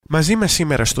Μαζί με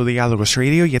σήμερα στο Διάλογος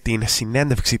Radio για την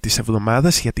συνέντευξη της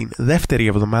εβδομάδας για την δεύτερη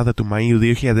εβδομάδα του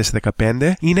Μαΐου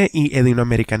 2015 είναι η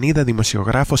Ελληνοαμερικανίδα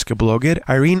δημοσιογράφος και blogger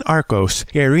Irene Arcos.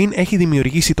 Η Irene έχει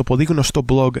δημιουργήσει το πολύ γνωστό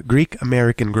blog Greek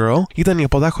American Girl, ήταν η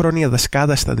πολλά χρόνια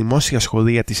δασκάλα στα δημόσια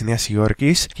σχολεία της Νέας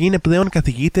Υόρκης και είναι πλέον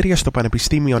καθηγήτρια στο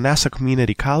Πανεπιστήμιο Nassau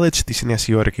Community College της Νέας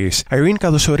Υόρκης. Irene,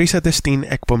 καλωσορίσατε στην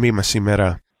εκπομπή μας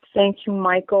σήμερα.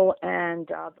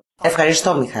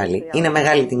 Ευχαριστώ, Μιχάλη. Είναι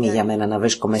μεγάλη τιμή για μένα να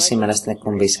βρίσκομαι σήμερα στην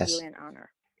εκπομπή σας.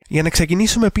 Για να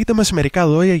ξεκινήσουμε, πείτε μας μερικά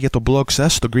λόγια για το blog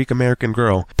σας, το Greek American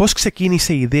Girl. Πώς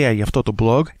ξεκίνησε η ιδέα για αυτό το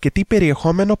blog και τι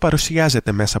περιεχόμενο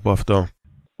παρουσιάζεται μέσα από αυτό?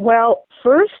 Well,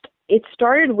 first it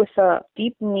started with a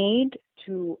deep need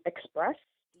to express.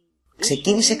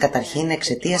 Ξεκίνησε καταρχήν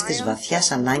εξαιτίας της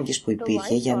βαθιάς ανάγκης που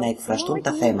υπήρχε για να εκφραστούν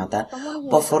τα θέματα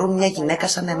που αφορούν μια γυναίκα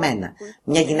σαν εμένα,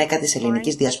 μια γυναίκα της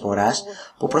ελληνικής διασποράς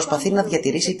που προσπαθεί να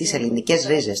διατηρήσει τις ελληνικές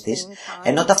ρίζες της,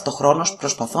 ενώ ταυτοχρόνως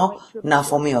προσπαθώ να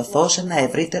αφομοιωθώ σε ένα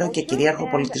ευρύτερο και κυρίαρχο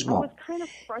πολιτισμό.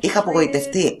 Είχα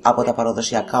απογοητευτεί από τα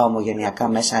παραδοσιακά ομογενειακά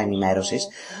μέσα ενημέρωσης,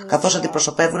 καθώς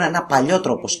αντιπροσωπεύουν ένα παλιό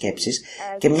τρόπο σκέψης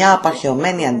και μια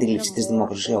απαρχαιωμένη αντίληψη της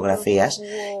δημοσιογραφίας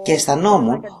και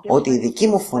αισθανόμουν ότι η δική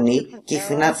μου φωνή και οι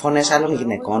φωνές άλλων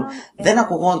γυναικών δεν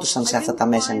ακουγόντουσαν σε αυτά τα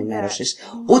μέσα ενημέρωσης,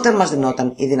 ούτε μας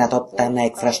δινόταν η δυνατότητα να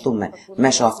εκφραστούμε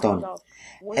μέσω αυτών.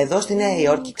 Εδώ στη Νέα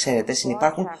Υόρκη, ξέρετε,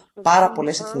 συνυπάρχουν πάρα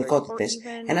πολλές εθνικότητες,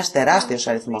 ένας τεράστιος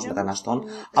αριθμός μεταναστών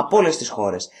από όλες τις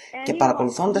χώρες και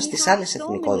παρακολουθώντας τις άλλες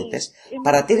εθνικότητες,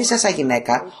 παρατήρησα σαν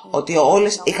γυναίκα ότι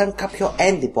όλες είχαν κάποιο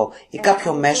έντυπο ή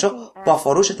κάποιο μέσο που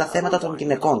αφορούσε τα θέματα των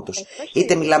γυναικών τους.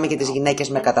 Είτε μιλάμε για τις γυναίκες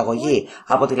με καταγωγή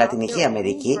από τη Λατινική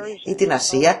Αμερική ή την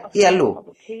Ασία ή αλλού.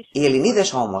 Οι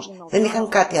Ελληνίδες όμως δεν είχαν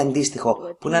κάτι αντίστοιχο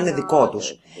που να είναι δικό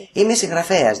τους. Είμαι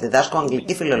συγγραφέας, διδάσκω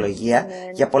αγγλική φιλολογία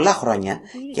για πολλά χρόνια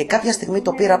και κάποια στιγμή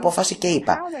το πήρα απόφαση και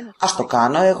είπα: ας το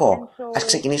κάνω εγώ. Ας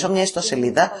ξεκινήσω μια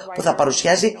ιστοσελίδα που θα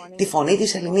παρουσιάζει τη φωνή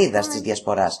της Ελληνίδας της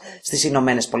διασποράς στις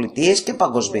Ηνωμένες Πολιτείες και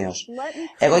παγκοσμίως.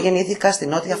 Εγώ γεννήθηκα στη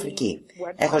Νότια Αφρική.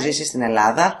 Έχω ζήσει στην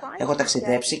Ελλάδα, έχω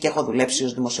ταξιδέψει και έχω δουλέψει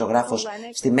ως δημοσιογράφος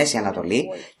στη Μέση Ανατολή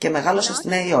και μεγάλωσα στη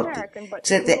Νέα Υόρκη.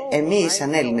 Ξέρετε, εμείς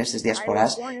σαν Έλληνες της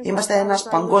διασποράς είμαστε ένας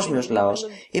παγκόσμιος λαός.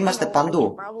 Είμαστε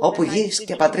παντού, όπου γης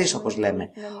και πατρίς, όπως λέμε.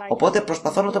 Οπότε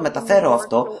προσπαθώ να το μεταφέρω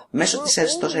αυτό μέσω της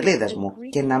ιστοσελίδας μου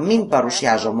και να μην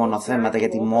παρουσιάζω μόνο θέματα για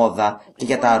τη μόδα και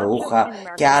για τα ρούχα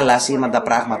και άλλα ασήμαντα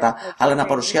πράγματα, αλλά να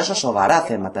παρουσιάσω σοβαρά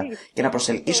θέματα και να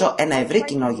προσελκύσω ένα ευρύ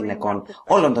κοινό γυναικών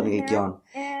όλων των ηλικιών.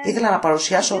 Ήθελα να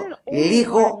παρουσιάσω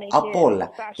λίγο απ' όλα,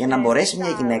 για να μπορέσει μια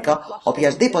γυναίκα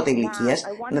οποιασδήποτε ηλικίας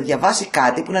να διαβάσει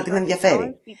κάτι που να την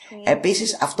ενδιαφέρει.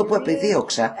 Επίσης, αυτό που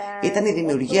επιδίωξα ήταν η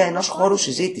δημιουργία ενός χώρου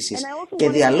συζήτησης και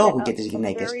διαλόγου για τις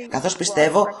γυναίκες, καθώς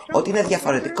πιστεύω ότι είναι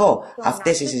διαφορετικό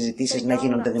αυτές οι συζητήσεις να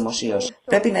γίνονται δημοσίως.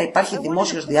 Πρέπει να υπάρχει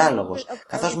δημόσιος διάλογος,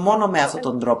 καθώς μόνο με αυτόν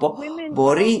τον τρόπο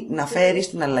μπορεί να φέρει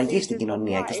στην αλλαγή στην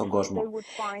κοινωνία και στον κόσμο.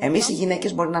 Εμείς οι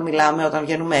γυναίκες μπορεί να μιλάμε όταν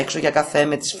βγαίνουμε έξω για καφέ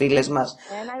με τις φίλες μας.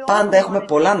 Πάντα έχουμε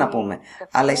πολλά να πούμε,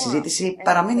 αλλά η συζήτηση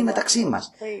παραμένει μεταξύ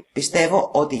μας. Πιστεύω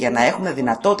ότι για να έχουμε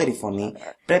δυνατότερη φωνή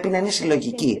πρέπει να είναι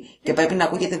συλλογική και πρέπει να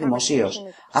ακούγεται δημοσίως.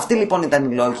 Αυτοί λοιπόν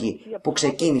ήταν οι λόγοι που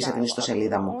ξεκίνησα την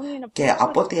ιστοσελίδα μου. Και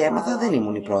από ό,τι έμαθα δεν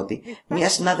ήμουν η πρώτη. Μια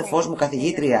συνάδελφός μου,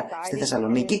 καθηγήτρια στη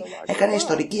Θεσσαλονίκη, έκανε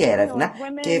ιστορική έρευνα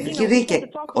και βρήκε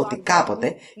ότι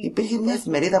κάποτε υπήρχε μια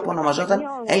εφημερίδα που ονομαζόταν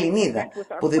Ελληνίδα,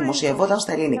 που δημοσιευόταν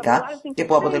στα ελληνικά και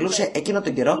που αποτελούσε εκείνο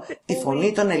τον καιρό τη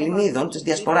φωνή των Ελληνίδων της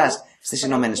διασποράς στις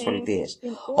Ηνωμένες Πολιτείες.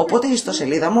 Οπότε η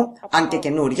ιστοσελίδα μου, αν και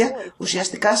καινούρια,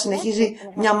 ουσιαστικά συνεχίζει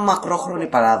μια μακρόχρονη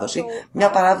παράδοση, μια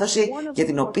παράδοση για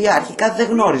την οποία αρχικά δεν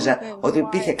γνώριζα ότι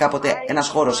υπήρχε κάποτε ένας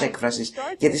χώρος έκφρασης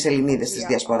για τις Ελληνίδες της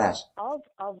διασποράς.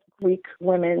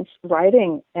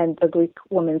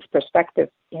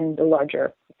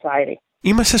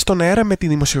 Είμαστε στον αέρα με τη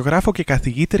δημοσιογράφο και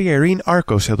καθηγήτρια Irene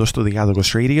Arcos εδώ στο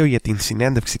Διάλογος Radio για την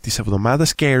συνέντευξη της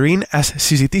εβδομάδας. Και Irene, ας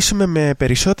συζητήσουμε με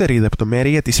περισσότερη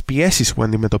λεπτομέρεια τις πιέσεις που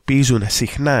αντιμετωπίζουν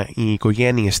συχνά οι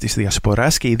οικογένειες της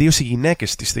διασποράς και ιδίως οι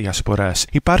γυναίκες της διασποράς.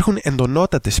 Υπάρχουν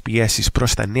εντονότατες πιέσεις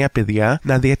προς τα νέα παιδιά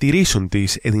να διατηρήσουν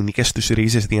τις ελληνικές τους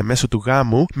ρίζες διαμέσου του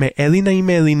γάμου με Έλληνα ή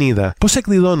με Ελληνίδα. Πώς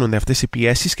εκδηλώνουν αυτές οι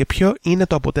πιέσεις και ποιο είναι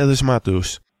το αποτέλεσμά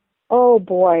τους? Oh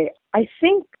boy, I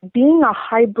think being a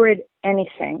hybrid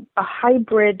anything, a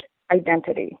hybrid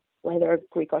identity, whether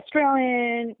Greek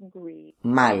Australian, Greek.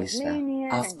 Μάλιστα,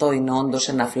 αυτό είναι όντως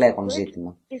ένα φλέγον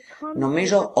ζήτημα.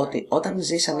 Νομίζω ότι όταν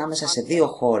ζεις ανάμεσα σε δύο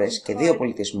χώρες και δύο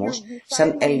πολιτισμούς,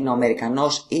 σαν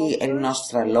Ελληνοαμερικανός ή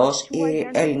Ελληνοαυστραλός ή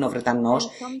Ελληνοβρετανός,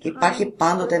 υπάρχει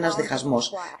πάντοτε ένας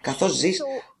διχασμός, καθώς ζεις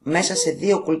μέσα σε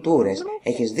δύο κουλτούρες.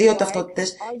 Έχεις δύο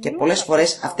ταυτότητες και πολλές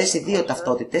φορές αυτές οι δύο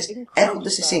ταυτότητες έρχονται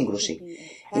σε σύγκρουση.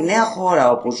 Η νέα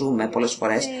χώρα όπου ζούμε πολλές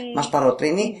φορές μας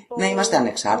παροτρύνει να είμαστε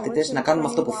ανεξάρτητες, να κάνουμε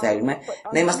αυτό που θέλουμε,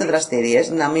 να είμαστε δραστηρίες,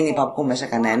 να μην υπακούμε σε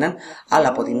κανέναν, αλλά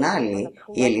από την άλλη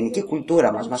η ελληνική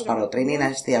κουλτούρα μας παροτρύνει να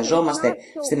εστιαζόμαστε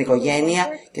στην οικογένεια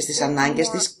και στις ανάγκες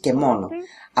της και μόνο.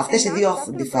 Αυτές οι δύο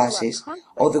αντιφάσεις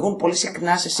οδηγούν πολύ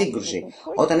συχνά σε σύγκρουση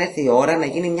όταν έρθει η ώρα να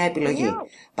γίνει μια επιλογή.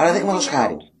 Παραδείγματος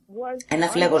χάρη, ένα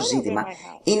φλέγος ζήτημα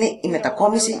είναι η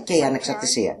μετακόμιση και η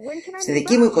ανεξαρτησία. Στη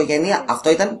δική μου οικογένεια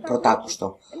αυτό ήταν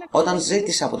πρωτάκουστο. Όταν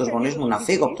ζήτησα από τους γονείς μου να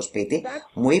φύγω από το σπίτι,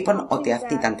 μου είπαν ότι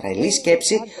αυτή ήταν τρελή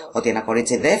σκέψη, ότι ένα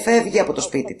κορίτσι δεν φεύγει από το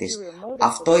σπίτι της.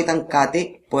 Αυτό ήταν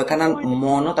κάτι που έκαναν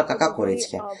μόνο τα κακά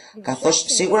κορίτσια, καθώς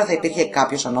σίγουρα θα υπήρχε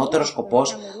κάποιος ανώτερος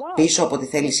σκοπός πίσω από τη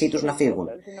θέλησή τους να φύγουν.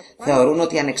 Θεωρούν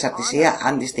ότι η ανεξαρτησία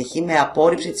αντιστοιχεί με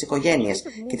απόρριψη της οικογένειας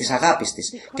και της αγάπης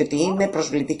της και ότι είναι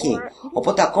προσβλητική.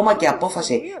 Οπότε ακόμα και η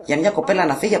απόφαση για μια κοπέλα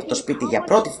να φύγει από το σπίτι για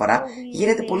πρώτη φορά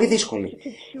γίνεται πολύ δύσκολη.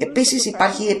 Επίσης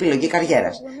υπάρχει η επιλογή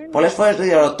καριέρας. Πολλές φορές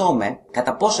διαρωτώ με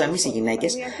κατά πόσο εμείς οι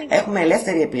γυναίκες έχουμε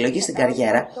ελεύθερη επιλογή στην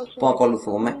καριέρα που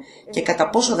ακολουθούμε και κατά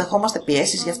πόσο δεχόμαστε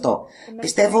πιέσεις γι' αυτό.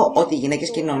 Πιστεύω ότι οι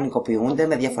γυναίκες κοινωνικοποιούνται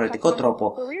με διαφορετικό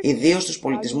τρόπο, ιδίως στους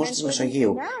πολιτισμούς της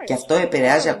Μεσογείου, και αυτό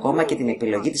επηρεάζει ακόμα και την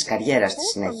επιλογή της καριέρας στη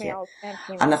συνέχεια.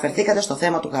 Αναφερθήκατε στο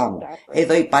θέμα του γάμου.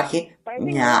 Εδώ υπάρχει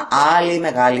μια άλλη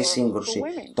μεγάλη σύγκρουση,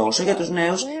 τόσο για τους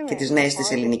νέους και τις νέες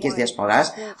της ελληνικής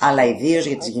διασποράς, αλλά ιδίως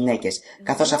για τις γυναίκες,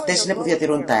 καθώς αυτές είναι που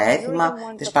διατηρούν τα έθιμα,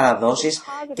 τις παραδόσεις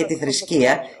και τη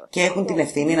θρησκεία και έχουν την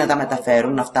ευθύνη να τα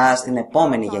μεταφέρουν αυτά στην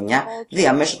επόμενη γενιά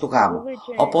διαμέσου του γάμου.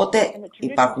 Οπότε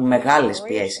υπάρχουν μεγάλες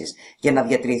πιέσεις για να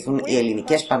διατηρηθούν οι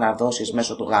ελληνικές παραδόσεις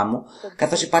μέσω του γάμου,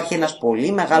 καθώς υπάρχει ένας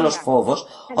πολύ μεγάλος φόβος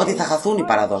ότι θα χαθούν οι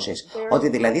παραδόσεις, ότι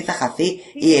δηλαδή θα χαθεί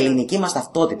η ελληνική μας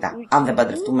ταυτότητα αν δεν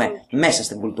παντρευτούμε μέσα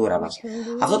στην κουλτούρα μας.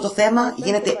 Αυτό το θέμα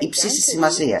γίνεται υψής της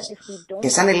σημασίας και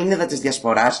σαν Ελληνίδα της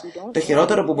διασποράς το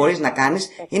χειρότερο που μπορείς να κάνεις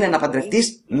είναι να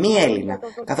παντρευτείς μη Έλληνα,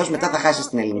 καθώς μετά θα χάσεις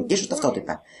την ελληνική σου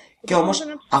ταυτότητα. Και όμως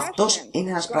αυτός είναι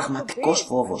ένας πραγματικός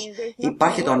φόβος.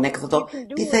 Υπάρχει το ανέκδοτο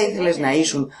 «Τι θα ήθελες να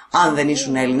ήσουν αν δεν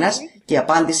ήσουν Έλληνας?» και η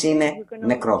απάντηση είναι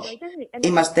 «νεκρός».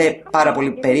 Είμαστε πάρα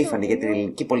πολύ περήφανοι για την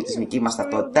ελληνική πολιτισμική μας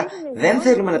ταυτότητα, δεν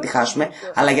θέλουμε να τη χάσουμε,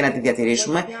 αλλά για να τη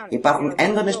διατηρήσουμε υπάρχουν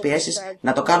έντονες πιέσεις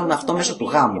να το κάνουμε αυτό μέσω του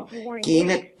γάμου. Και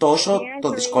είναι τόσο το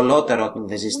δυσκολότερο όταν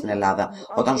δεν ζεις στην Ελλάδα,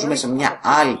 όταν ζούμε σε μια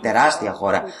άλλη τεράστια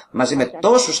χώρα, μαζί με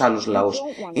τόσους άλλους λαούς.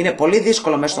 Είναι πολύ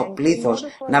δύσκολο μέσα στο πλήθος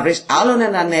να βρεις άλλον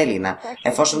έναν Έλληνα,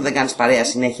 εφόσον δεν κάνεις παρέα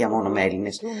συνέχεια μόνο με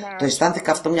Έλληνες. Το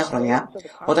αισθάνθηκα αυτό μια χρονιά,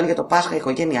 όταν για το Πάσχα η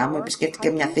οικογένειά μου επισκέφτηκε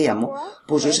μια θεία μου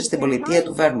που ζούσε στην πολιτεία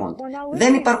του Βέρμοντ.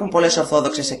 Δεν υπάρχουν πολλές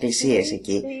ορθόδοξες εκκλησίες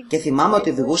εκεί και θυμάμαι ότι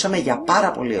οδηγούσαμε για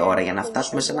πάρα πολλή ώρα για να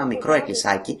φτάσουμε σε ένα μικρό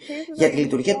εκκλησάκι για τη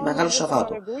λειτουργία του Μεγάλου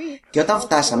Σαββάτου. Και όταν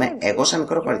φτάσαμε, εγώ σαν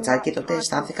μικρό κοριτσάκι τότε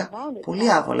αισθάνθηκα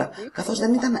πολύ άβολα, καθώς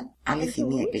δεν ήταν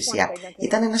αληθινή εκκλησία.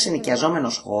 Ήταν ένας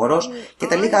ενοικιαζόμενος χώρος και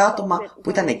τα λίγα άτομα που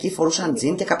ήταν εκεί φορούσαν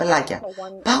τζιν και καπελάκια.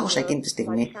 Πάγωσα εκείνη τη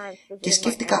στιγμή και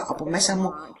σκέφτηκα από μέσα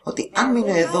μου ότι αν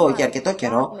μείνω εδώ για αρκετό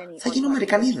καιρό θα γίνω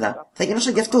Αμερικανίδα, θα γίνω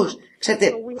σαν κι αυτούς.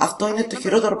 Ξέρετε, αυτό είναι το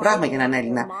χειρότερο πράγμα για έναν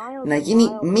Έλληνα, να γίνει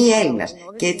μη Έλληνας.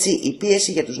 Και έτσι η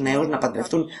πίεση για τους νέους να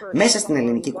παντρευτούν μέσα στην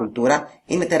ελληνική κουλτούρα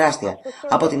είναι τεράστια.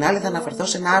 Από την άλλη θα αναφερθώ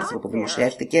σε ένα άρθρο που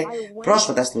δημοσιεύτηκε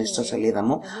πρόσφατα στην ιστοσελίδα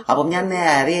μου από μια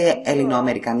νεαρή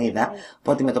Ελληνοαμερικανίδα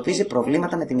που αντιμετωπίζει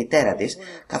προβλήματα με τη μητέρα της,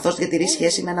 καθώς διατηρεί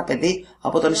σχέση με ένα παιδί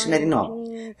από τον Ισημερινό.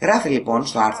 Γράφει λοιπόν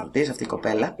στο άρθρο της αυτή η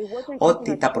κοπέλα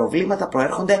ότι τα προβλήματα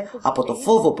προέρχονται από το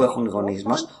φόβο που έχουν οι γονείς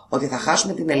μας ότι θα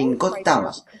χάσουμε την ελληνικότητά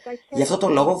μας. Γι' αυτό το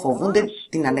λόγο φοβούνται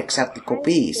την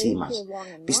ανεξαρτικοποίησή μας.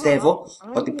 Πιστεύω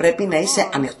ότι πρέπει να είσαι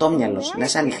ανοιχτόμυαλος, να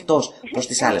είσαι ανοιχτός προς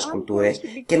τις άλλες κουλτούρες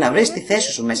και να βρεις τη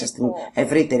θέση σου μέσα στην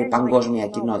ευρύτερη παγκόσμια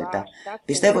κοινότητα.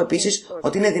 Πιστεύω επίσης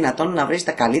ότι είναι δυνατόν να βρεις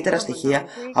τα καλύτερα στοιχεία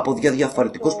από δύο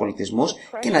διαφορετικούς πολιτισμούς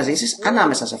και να ζήσεις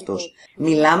ανάμεσα σε αυτούς.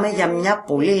 Μιλάμε για μια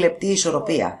πολύ λεπτή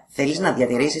ισορροπία. Θέλεις να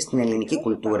διατηρήσεις την ελληνική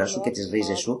κουλτούρα σου και τις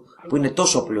ρίζες σου, που είναι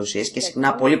τόσο πλούσιες και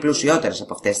συχνά πολύ πλουσιότερες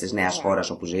από αυτές της νέας χώρας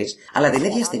όπου ζεις, αλλά την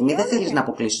ίδια στιγμή δεν θέλεις να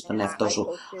αποκλείσεις τον εαυτό σου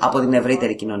από την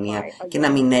ευρύτερη κοινωνία και να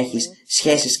μην έχεις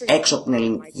σχέσεις έξω από την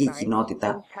ελληνική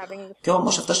κοινότητα. Και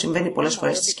όμως αυτό συμβαίνει πολλές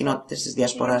φορές στις κοινότητες της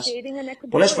διασποράς.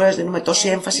 Πολλές φορές δίνουμε τόση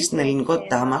έμφαση στην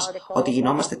ελληνικότητά μας ότι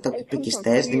γινόμαστε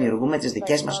τοπικιστές, δημιουργούμε τις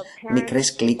δικές μας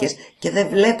μικρές κλίκες και δεν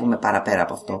βλέπουμε παραπέρα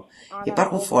από αυτό.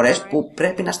 Υπάρχουν φορές που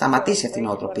πρέπει να σταματήσει αυτή η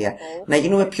νοοτροπία, να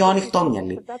γίνουμε πιο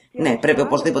ανοιχτόμυαλοι. Ναι, πρέπει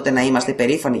οπωσδήποτε να είμαστε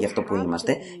περήφανοι για αυτό που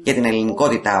είμαστε, για την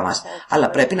ελληνικότητά μας, αλλά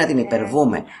πρέπει να την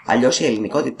υπερβούμε, αλλιώς η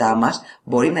ελληνικότητά μας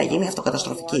μπορεί να γίνει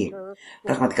αυτοκαταστροφική.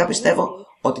 Πραγματικά πιστεύω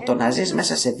ότι το να ζεις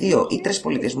μέσα σε 2 ή 3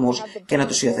 πολιτισμούς και να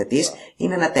τους υιοθετείς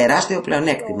είναι ένα τεράστιο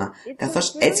πλεονέκτημα,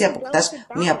 καθώς έτσι αποκτάς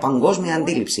μια παγκόσμια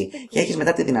αντίληψη και έχεις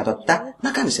μετά τη δυνατότητα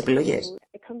να κάνεις επιλογές.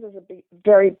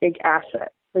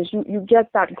 You get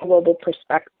that global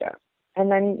perspective. and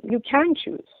then you can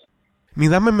choose.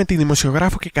 Μιλάμε με τη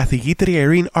δημοσιογράφο και καθηγήτρια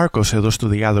Irene Arcos εδώ στο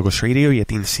Διάλογος Radio για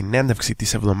την συνέντευξη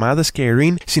της εβδομάδας. Και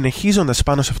Irene, συνεχίζοντας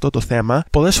πάνω σε αυτό το θέμα,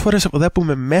 πολλές φορές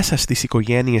βλέπουμε μέσα στις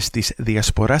οικογένειες της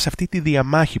διασποράς αυτή τη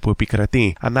διαμάχη που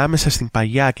επικρατεί ανάμεσα στην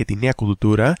παλιά και τη νέα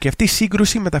κουλτούρα, και αυτή η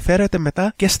σύγκρουση μεταφέρεται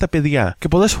μετά και στα παιδιά. Και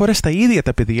πολλές φορές τα ίδια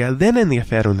τα παιδιά δεν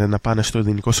ενδιαφέρονται να πάνε στο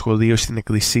ελληνικό σχολείο, στην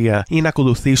εκκλησία ή να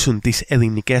ακολουθήσουν τις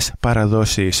ελληνικές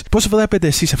παραδόσεις. Πώς βλέπετε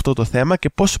εσείς αυτό το θέμα και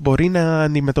πώς μπορεί να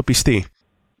αντιμετωπιστεί?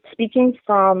 Speaking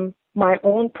from my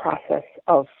own process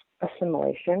of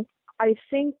assimilation, I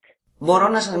think. Μπορώ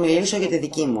να σας μιλήσω για τη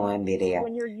δική μου εμπειρία.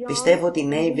 Πιστεύω ότι οι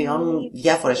νέοι βιώνουν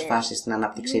διάφορες φάσεις στην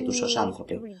ανάπτυξή τους ως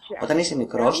άνθρωποι. Όταν είσαι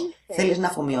μικρός, θέλεις να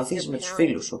αφομοιωθείς με τους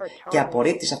φίλους σου και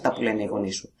απορρίπτεις αυτά που λένε οι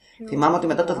γονείς σου. Θυμάμαι ότι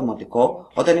μετά το δημοτικό,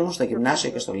 όταν ήμουν στο γυμνάσιο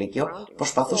και στο λύκειο,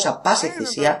 προσπαθούσα πάση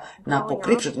θυσία να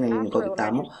αποκρύψω την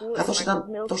ελληνικότητά μου, καθώς ήταν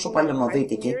τόσο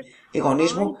παλαιομοδίτικη. Οι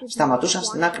γονείς μου σταματούσαν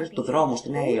στην άκρη του δρόμου στη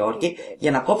Νέα Υόρκη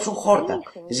για να κόψουν χόρτα.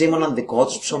 Ζύμωναν δικό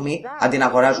τους ψωμί, αντί να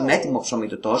αγοράζουν έτοιμο ψωμί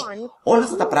του τόστ. Όλα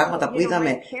αυτά τα πράγματα που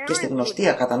είδαμε και στη γνωστή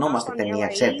ακατανόμαστη ταινία,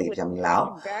 ξέρετε για ποια μιλάω,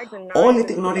 όλοι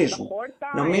τη γνωρίζουν.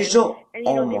 Νομίζω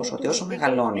όμως ότι όσο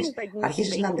μεγαλώνεις,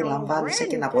 αρχίζεις να αντιλαμβάνεσαι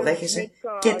και να αποδέχεσαι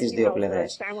και τις δύο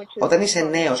πλευρές. Όταν είσαι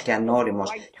νέος και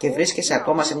ανώριμος και βρίσκεσαι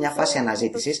ακόμα σε μια φάση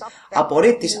αναζήτησης,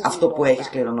 απορρίπτεις αυτό που έχεις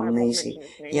κληρονομήσει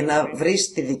για να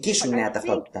βρεις τη δική σου νέα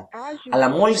ταυτότητα. Αλλά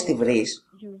μόλις τη βρεις,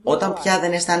 όταν πια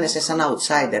δεν αισθάνεσαι σαν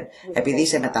outsider επειδή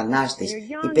είσαι μετανάστης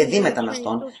ή παιδί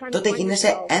μεταναστών, τότε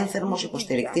γίνεσαι ένθερμος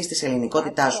υποστηρικτής της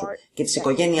ελληνικότητάς σου και της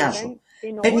οικογένειάς σου.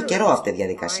 Παίρνει καιρό αυτή η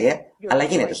διαδικασία, αλλά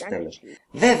γίνεται στο τέλος.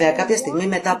 Βέβαια, κάποια στιγμή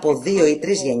μετά από 2 ή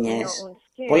 3 γενιές,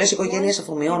 πολλές οικογένειες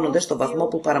αφομοιώνονται στον βαθμό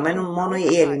που παραμένουν μόνο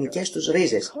οι ελληνικές τους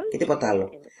ρίζες και τίποτα άλλο.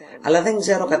 Αλλά δεν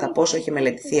ξέρω κατά πόσο έχει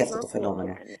μελετηθεί αυτό το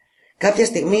φαινόμενο. Κάποια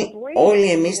στιγμή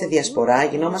όλοι εμείς στη διασπορά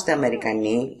γινόμαστε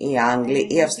Αμερικανοί ή Άγγλοι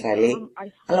ή Αυστραλοί,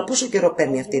 αλλά πόσο καιρό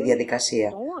παίρνει αυτή η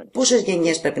διαδικασία? Πόσες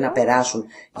γενιές πρέπει να περάσουν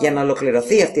για να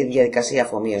ολοκληρωθεί αυτή η διαδικασία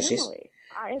αφομοίωσης?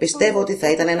 Πιστεύω ότι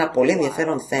θα ήταν ένα πολύ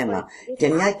ενδιαφέρον θέμα και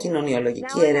μια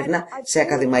κοινωνιολογική έρευνα σε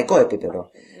ακαδημαϊκό επίπεδο.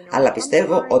 Αλλά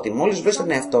πιστεύω ότι μόλις βρεις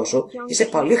τον εαυτό σου, είσαι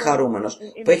πολύ χαρούμενος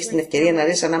που έχεις την ευκαιρία να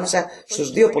ζεις ανάμεσα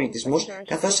στους δύο πολιτισμούς,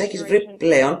 καθώς έχεις βρει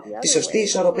πλέον τη σωστή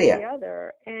ισορροπία.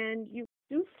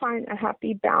 Find a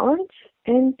happy balance,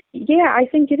 and yeah, I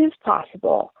think it is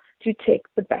possible to take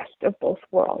the best of both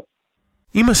worlds.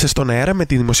 Είμαστε στον αέρα με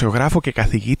τη δημοσιογράφο και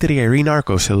καθηγήτρια Irene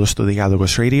Arcos εδώ στο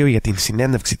Διάλογος Radio για την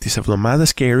συνέντευξη της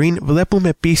εβδομάδας. Και Irene, βλέπουμε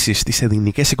επίσης στις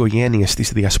ελληνικές οικογένειες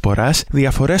της διασποράς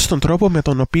διαφορές στον τρόπο με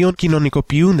τον οποίο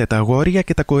κοινωνικοποιούνται τα αγόρια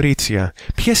και τα κορίτσια.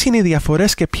 Ποιες είναι οι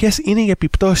διαφορές και ποιες είναι οι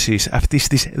επιπτώσεις αυτής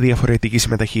της διαφορετικής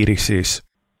μεταχείρισης?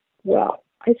 Well,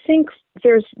 I think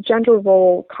there's gender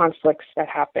role conflicts that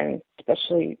happen,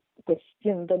 especially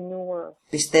within the newer.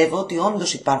 Πιστεύω ότι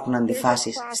όντως υπάρχουν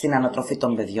αντιφάσεις στην ανατροφή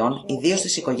των παιδιών, ιδίως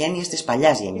στις οικογένειες της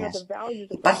παλιάς γενιάς.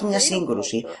 Υπάρχει μια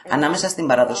σύγκρουση ανάμεσα στην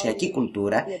παραδοσιακή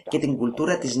κουλτούρα και την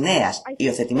κουλτούρα της νέας,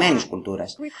 υιοθετημένης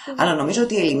κουλτούρας. Αλλά νομίζω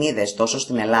ότι οι Ελληνίδες, τόσο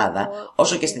στην Ελλάδα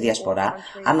όσο και στη διασπορά,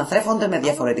 αναθρέφονται με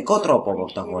διαφορετικό τρόπο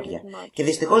από τα αγόρια. Και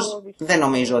δυστυχώς δεν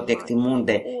νομίζω ότι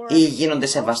εκτιμούνται ή γίνονται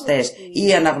σεβαστές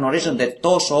ή αναγνωρίζονται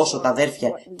τόσο όσο τα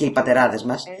αδέρφια και οι πατεράδες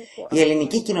μας. Η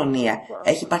ελληνική κοινωνία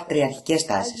έχει πατριαρχικές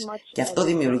τάσεις και αυτό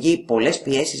δημιουργεί πολλές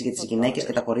πιέσεις για τις γυναίκες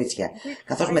και τα κορίτσια,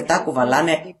 καθώς μετά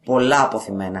κουβαλάνε πολλά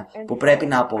αποθυμένα που πρέπει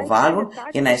να αποβάλουν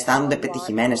για να αισθάνονται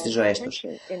πετυχημένες στις ζωές τους.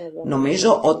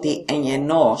 Νομίζω ότι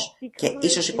εγγενώς και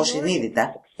ίσως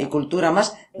υποσυνείδητα η κουλτούρα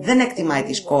μας δεν εκτιμάει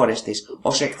τις κόρες της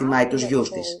όσο εκτιμάει τους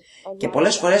γιους της. Και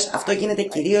πολλές φορές αυτό γίνεται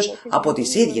κυρίως από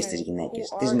τις ίδιες τις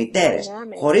γυναίκες, τις μητέρες,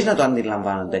 χωρίς να το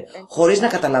αντιλαμβάνονται, χωρίς να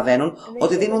καταλαβαίνουν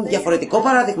ότι δίνουν διαφορετικό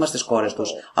παράδειγμα στις κόρες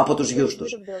τους από τους γιους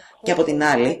τους. Και από την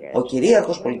άλλη, ο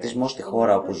κυρίαρχος πολιτισμός στη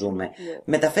χώρα όπου ζούμε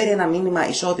μεταφέρει ένα μήνυμα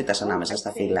ισότητας ανάμεσα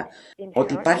στα φύλα.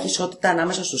 Ότι υπάρχει ισότητα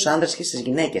ανάμεσα στους άνδρες και στις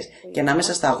γυναίκες και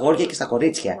ανάμεσα στα αγόρια και στα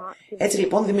κορίτσια. Έτσι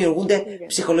λοιπόν δημιουργούνται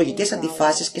ψυχολογικές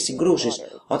αντιφάσεις και συγκρούσεις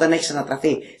όταν έχεις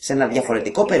ανατραφεί σε ένα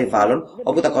διαφορετικό περιβάλλον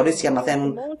όπου τα κορίτσια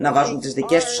μαθαίνουν να βάζουν τις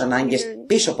δικές τους ανάγκες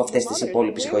πίσω από αυτές της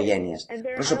υπόλοιπης οικογένειας.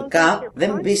 Προσωπικά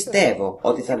δεν πιστεύω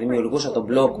ότι θα δημιουργούσα το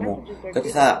blog μου και ότι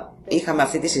θα είχαμε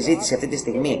αυτή τη συζήτηση αυτή τη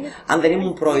στιγμή αν δεν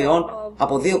ήμουν προϊόν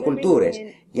από δύο κουλτούρες.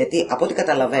 Γιατί από ό,τι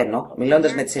καταλαβαίνω,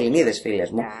 μιλώντας με τις Ελληνίδες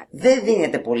φίλες μου, δεν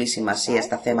δίνεται πολύ σημασία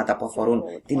στα θέματα που αφορούν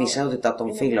την ισότητα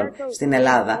των φύλων στην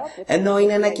Ελλάδα, ενώ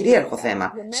είναι ένα κυρίαρχο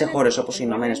θέμα σε χώρες όπως οι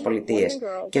Ηνωμένες Πολιτείες.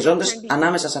 Και ζώντας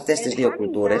ανάμεσα σε αυτές τις δύο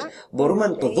κουλτούρες, μπορούμε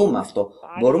να το δούμε αυτό.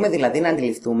 Μπορούμε δηλαδή να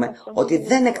αντιληφθούμε ότι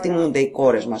δεν εκτιμούνται οι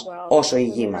κόρες μας όσο η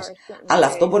γη μας. Αλλά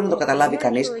αυτό μπορεί να το καταλάβει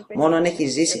κανείς μόνο αν έχει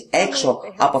ζήσει έξω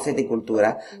από αυτή την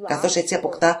κουλτούρα, καθώς έτσι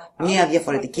αποκτά μια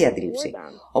διαφορετική αντίληψη.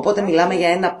 Οπότε μιλάμε για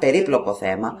ένα περίπλοκο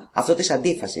θέμα, θέμα αυτό της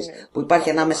αντίφασης που υπάρχει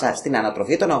ανάμεσα στην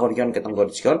ανατροφή των αγοριών και των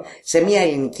κοριτσιών σε μια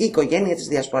ελληνική οικογένεια της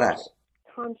διασποράς.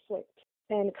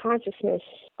 And consciousness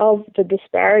of the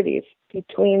disparities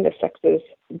between the sexes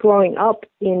growing up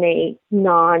in a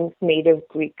non-native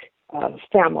Greek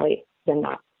family than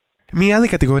that. Μία άλλη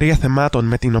κατηγορία θεμάτων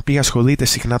με την οποία ασχολείται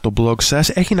συχνά το blog σας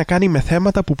έχει να κάνει με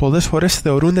θέματα που πολλές φορές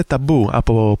θεωρούνται ταμπού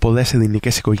από πολλές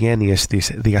ελληνικές οικογένειες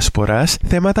της διασποράς,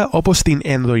 θέματα όπως την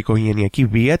ενδοοικογενειακή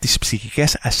βία, τις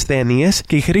ψυχικές ασθένειες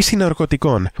και η χρήση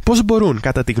ναρκωτικών. Πώς μπορούν,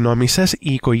 κατά τη γνώμη σας,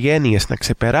 οι οικογένειες να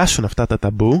ξεπεράσουν αυτά τα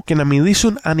ταμπού και να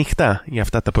μιλήσουν ανοιχτά για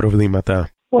αυτά τα προβλήματα?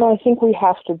 Well, I think we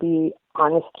have to be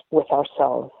honest with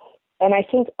ourselves. And I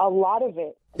think a lot of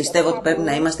it. Πιστεύω ότι πρέπει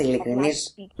να είμαστε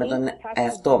ειλικρινείς με τον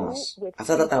εαυτό μας.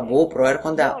 Αυτά τα ταμπού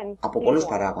προέρχονται από πολλούς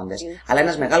παράγοντες, αλλά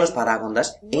ένας μεγάλος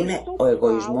παράγοντας είναι ο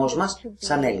εγωισμός μας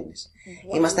σαν Έλληνες.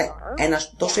 Είμαστε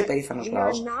ένας τόσο υπερήφανος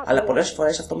λαός, αλλά πολλές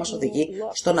φορές αυτό μας οδηγεί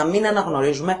στο να μην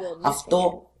αναγνωρίζουμε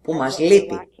αυτό που μας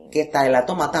λείπει και τα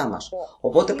ελαττώματά μας.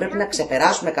 Οπότε πρέπει να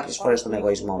ξεπεράσουμε κάποιες φορές τον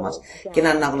εγωισμό μας και να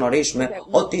αναγνωρίσουμε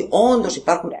ότι όντως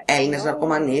υπάρχουν Έλληνες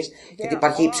ναρκωμανείς και ότι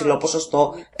υπάρχει υψηλό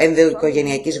ποσοστό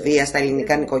ενδοοικογενειακής βίας στα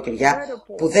ελληνικά νοικοκυριά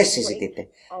που δεν συζητείται.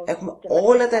 Έχουμε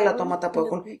όλα τα ελαττώματα που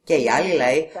έχουν και οι άλλοι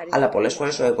λαοί, αλλά πολλές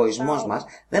φορές ο εγωισμός μας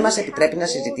δεν μας επιτρέπει να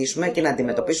συζητήσουμε και να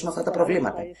αντιμετωπίσουμε αυτά τα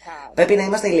προβλήματα. Πρέπει να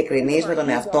είμαστε ειλικρινείς με τον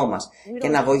εαυτό μας και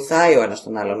να βοηθάει ο ένας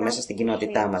τον άλλον μέσα στην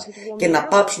κοινότητά μας και να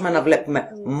πάψουμε να βλέπουμε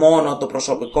μόνο το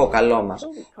προσωπικό καλό μας.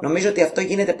 Νομίζω ότι αυτό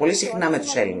γίνεται πολύ συχνά με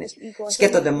τους Έλληνες.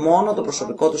 Σκέφτονται μόνο το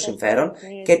προσωπικό τους συμφέρον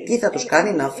και τι θα τους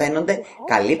κάνει να φαίνονται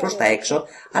καλοί προς τα έξω,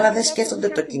 αλλά δεν σκέφτονται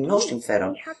το κοινό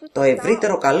συμφέρον, το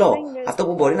ευρύτερο καλό, αυτό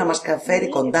που μπορεί να μας φέρει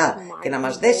κοντά και να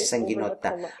μας δέσει σαν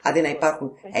κοινότητα, αντί να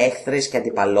υπάρχουν έχθρες και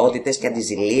αντιπαλότητες και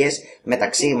αντιζηλίες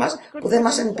μεταξύ μας που δεν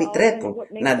μας επιτρέπουν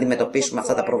να αντιμετωπίσουμε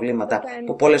αυτά τα προβλήματα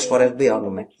που πολλές φορές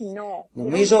βιώνουμε.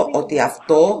 Νομίζω ότι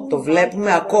αυτό το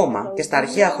βλέπουμε ακόμα και στα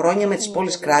αρχαία χρόνια με τις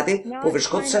πόλεις κράτη που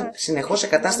βρισκόντουσαν συνεχώς σε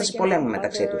κατάσταση πολέμου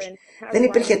μεταξύ τους. Δεν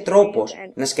υπήρχε τρόπος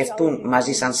να σκεφτούν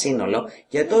μαζί σαν σύνολο,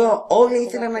 γιατί όλοι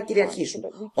ήθελαν να κυριαρχήσουν.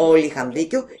 Όλοι είχαν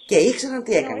δίκιο και ήξεραν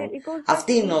τι έκαναν.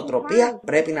 Αυτή η νοοτροπία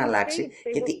πρέπει να αλλάξει,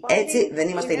 γιατί έτσι δεν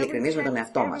είμαστε ειλικρινείς με τον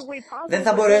εαυτό μας. Δεν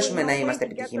θα μπορέσουμε να είμαστε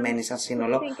επιτυχημένοι σαν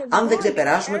σύνολο αν δεν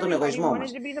ξεπεράσουμε τον εγωισμό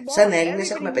μας. Σαν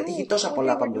Έλληνες έχουμε πετύχει τόσα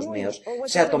πολλά παγκοσμίως.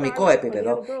 Σε ατομικό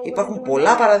επίπεδο υπάρχουν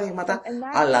πολλά παραδείγματα,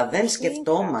 αλλά δεν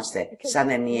σκεφτόμαστε σαν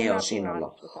ενιαίο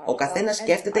σύνολο. Ο καθένας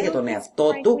σκέφτεται για τον εαυτό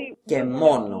του και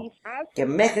μόνο. Και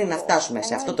μέχρι να φτάσουμε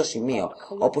σε αυτό το σημείο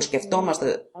όπου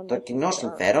σκεφτόμαστε το κοινό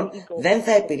συμφέρον, δεν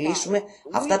θα επιλύσουμε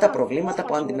αυτά τα προβλήματα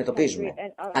που αντιμετωπίζουμε.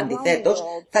 Αντιθέτως,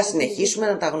 θα συνεχίσουμε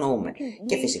να τα αγνοούμε.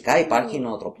 Και φυσικά υπάρχει η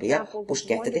νοοτροπία που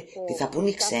σκέφτεται τι θα πούν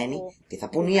οι ξένοι, τι θα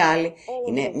πούν οι άλλοι.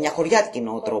 Είναι μια χωριάτικη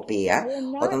νοοτροπία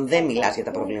όταν δεν μιλάς για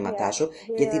τα προβλήματά σου,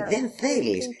 γιατί δεν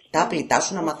θέλεις τα άπλητά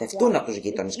σου να μαθευτούν από τους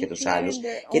γείτονες και τους άλλους,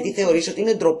 γιατί θεωρείς ότι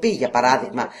είναι ντροπή, για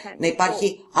παράδειγμα, να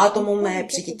υπάρχει άτομο με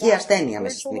ψυχική ασθένεια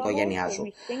μέσα στην οικογένειά σου.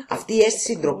 Αυτή η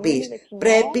αίσθηση ντροπής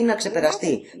πρέπει να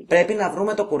ξεπεραστεί. Πρέπει να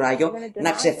βρούμε το κουράγιο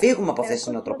να ξεφύγουμε από αυτές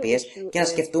τις νοοτροπίες και να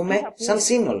σκεφτούμε σαν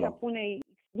σύνολο.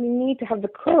 We need to have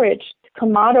the courage to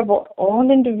come out of our own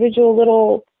individual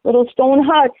little stone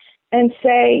hut and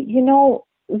say, you know,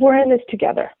 we're in this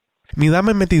together.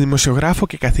 Μιλάμε με τη δημοσιογράφο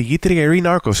και καθηγήτρια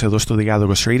Irene Arcos εδώ στο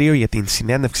Διάλογος Radio για την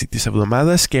συνέντευξη της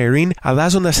εβδομάδας. Και Irene,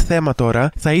 αλλάζοντας θέμα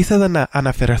τώρα, θα ήθελα να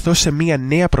αναφερθώ σε μια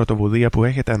νέα πρωτοβουλία που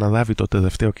έχετε αναλάβει το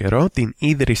τελευταίο καιρό, την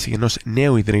ίδρυση ενός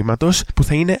νέου ιδρύματος που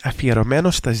θα είναι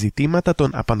αφιερωμένο στα ζητήματα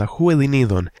των απαναχού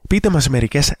Ελληνίδων. Πείτε μας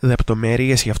μερικές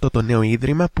λεπτομέρειες για αυτό το νέο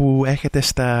ίδρυμα που έχετε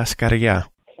στα σκαριά.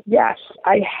 Yes,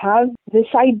 I have this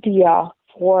idea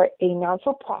for a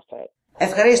non-for-profit.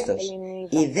 Ευχαρίστως.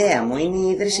 Η ιδέα μου είναι η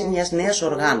ίδρυση μιας νέας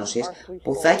οργάνωσης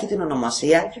που θα έχει την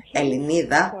ονομασία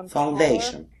Ελληνίδα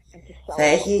Foundation. Θα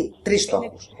έχει 3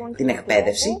 στόχους: την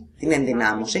εκπαίδευση, την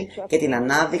ενδυνάμωση και την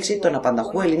ανάδειξη των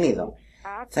απανταχού Ελληνίδων.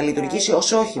 Θα λειτουργήσει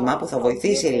ως όχημα που θα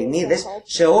βοηθήσει Ελληνίδες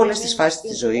σε όλες τις φάσεις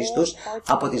της ζωής τους,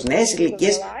 από τις νέες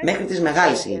ηλικίες μέχρι τις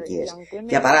μεγάλες ηλικίες.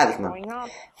 Για παράδειγμα,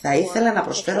 θα ήθελα να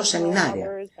προσφέρω σεμινάρια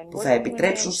που θα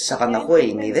επιτρέψουν στις απανταχού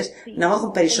Ελληνίδες να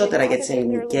μάθουν περισσότερα για τις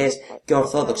ελληνικές και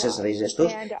ορθόδοξες ρίζες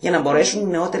τους, για να μπορέσουν οι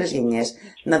νεότερες γενιές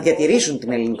να διατηρήσουν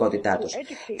την ελληνικότητά τους.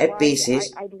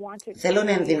 Επίσης, θέλω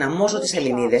να ενδυναμώσω τις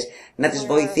Ελληνίδες, να τις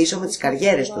βοηθήσω με τις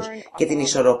καριέρες τους και την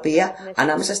ισορροπία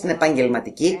ανάμεσα στην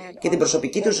επαγγελματική και την προσωπική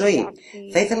προσωπική του ζωή.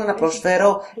 Θα ήθελα να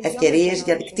προσφέρω ευκαιρίες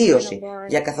για δικτύωση,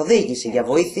 για καθοδήγηση, για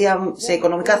βοήθεια σε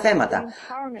οικονομικά θέματα,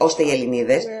 ώστε οι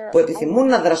Ελληνίδες που επιθυμούν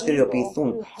να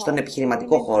δραστηριοποιηθούν στον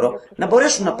επιχειρηματικό χώρο να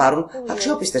μπορέσουν να πάρουν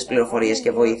αξιόπιστες πληροφορίες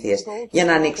και βοήθειες για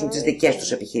να ανοίξουν τις δικές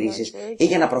τους επιχειρήσεις ή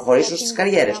για να προχωρήσουν στις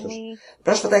καριέρες τους.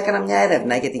 Πρόσφατα έκανα μια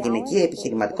έρευνα για την γυναικεία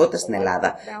επιχειρηματικότητα στην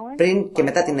Ελλάδα, πριν και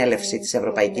μετά την έλευση της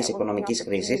ευρωπαϊκής οικονομικής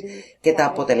κρίσης, και τα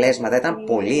αποτελέσματα ήταν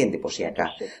πολύ εντυπωσιακά.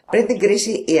 Πριν την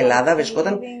κρίση, η Ελλάδα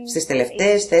βρισκόταν στις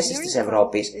τελευταίες θέσεις της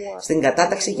Ευρώπης στην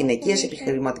κατάταξη γυναικείας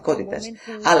επιχειρηματικότητας.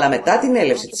 Αλλά μετά την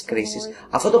έλευση της κρίσης,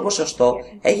 αυτό το ποσοστό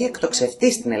έχει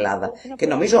εκτοξευτεί στην Ελλάδα και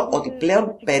νομίζω ότι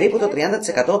πλέον περίπου το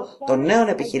 30% των νέων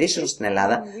επιχειρήσεων στην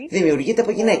Ελλάδα δημιουργείται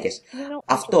από γυναίκες.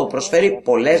 Αυτό προσφέρει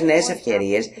πολλές νέες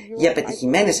ευκαιρίες για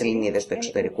πετυχημένες Ελληνίδες του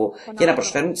εξωτερικού για να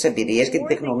προσφέρουν τις εμπειρίες και την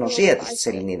τεχνογνωσία τους στις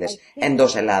Ελληνίδες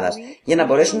εντός Ελλάδας, για να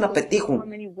μπορέσουν να πετύχουν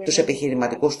τους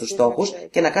επιχειρηματικούς τους στόχους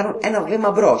και να κάνουν ένα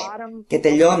βήμα μπρος. Και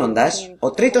τελειώνοντας,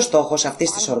 ο τρίτος στόχος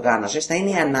αυτής της οργάνωσης θα είναι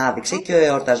η ανάδειξη και ο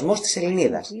εορτασμός της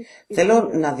Ελληνίδας. Θέλω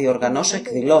να διοργανώσω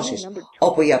εκδηλώσεις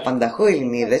όπου οι απανταχού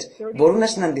Ελληνίδες μπορούν να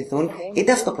συναντηθούν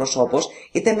είτε αυτοπροσώπως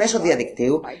είτε μέσω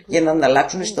διαδικτύου για να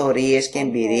ανταλλάξουν ιστορίες και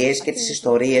εμπειρίες και τις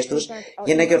ιστορίες τους,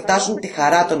 για να γιορτάσουν τη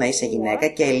χαρά το να είσαι γυναίκα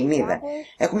και Ελληνίδα.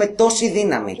 Έχουμε τόση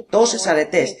δύναμη, τόσες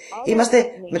αρετές. Είμαστε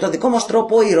με το δικό μας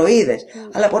τρόπο ηρωίδες,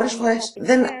 αλλά πολλές φορές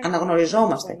δεν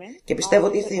αναγνωριζόμαστε. Και πιστεύω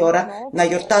ότι ήρθε η ώρα να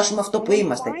γιορτάσουμε αυτό που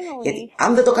είμαστε. Γιατί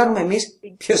αν δεν το κάνουμε εμείς,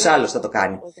 ποιος άλλος θα το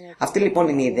κάνει. Αυτή λοιπόν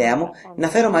είναι η ιδέα μου, να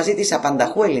φέρω μαζί τις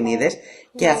απανταχού Ελληνίδες,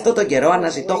 και αυτό τον καιρό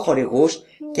αναζητώ χορηγούς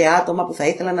και άτομα που θα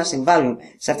ήθελαν να συμβάλλουν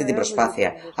σε αυτή την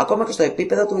προσπάθεια, ακόμα και στο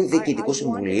επίπεδο του Διοικητικού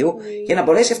Συμβουλίου, για να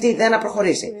μπορέσει αυτή η ιδέα να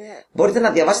προχωρήσει. Μπορείτε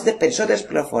να διαβάσετε περισσότερες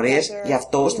πληροφορίες γι'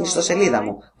 αυτό στην ιστοσελίδα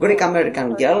μου,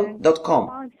 greekamericangirl.com.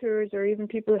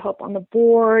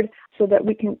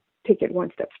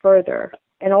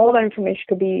 And all that information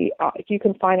you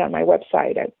can find on my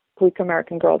website at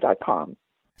greekamericangirl.com.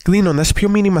 Κλείνοντας, ποιο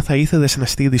μήνυμα θα ήθελες να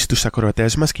στείλεις στους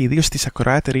ακροατές μας και ιδίως στις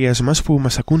ακροάτριές μας που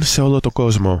μας ακούν σε όλο τον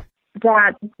κόσμο?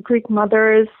 That Greek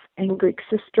mothers and Greek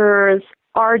sisters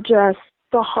are just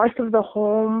the hearth of the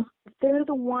home. They're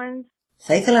the ones.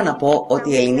 Θα ήθελα να πω ότι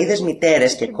οι Ελληνίδες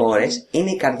μητέρες και κόρες είναι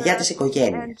η καρδιά της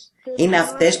οικογένειας. Είναι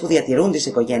αυτές που διατηρούν τις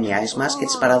οικογένειές μας και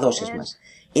τις παραδόσεις μας.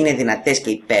 Είναι δυνατές και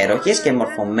υπέροχες και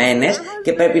μορφωμένες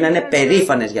και πρέπει να είναι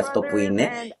περήφανες για αυτό που είναι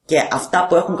και αυτά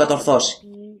που έχουν κατορθώσει.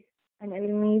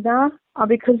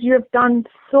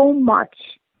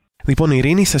 Λοιπόν,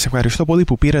 Ειρήνη, σας ευχαριστώ πολύ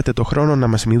που πήρατε το χρόνο να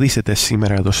μας μιλήσετε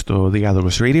σήμερα εδώ στο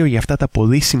Διάλογος Radio για αυτά τα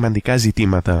πολύ σημαντικά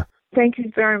ζητήματα. Thank you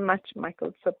very much, Michael.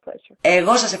 It's a pleasure.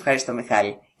 Εγώ σας ευχαριστώ,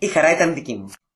 Μιχάλη. Η χαρά ήταν δική μου.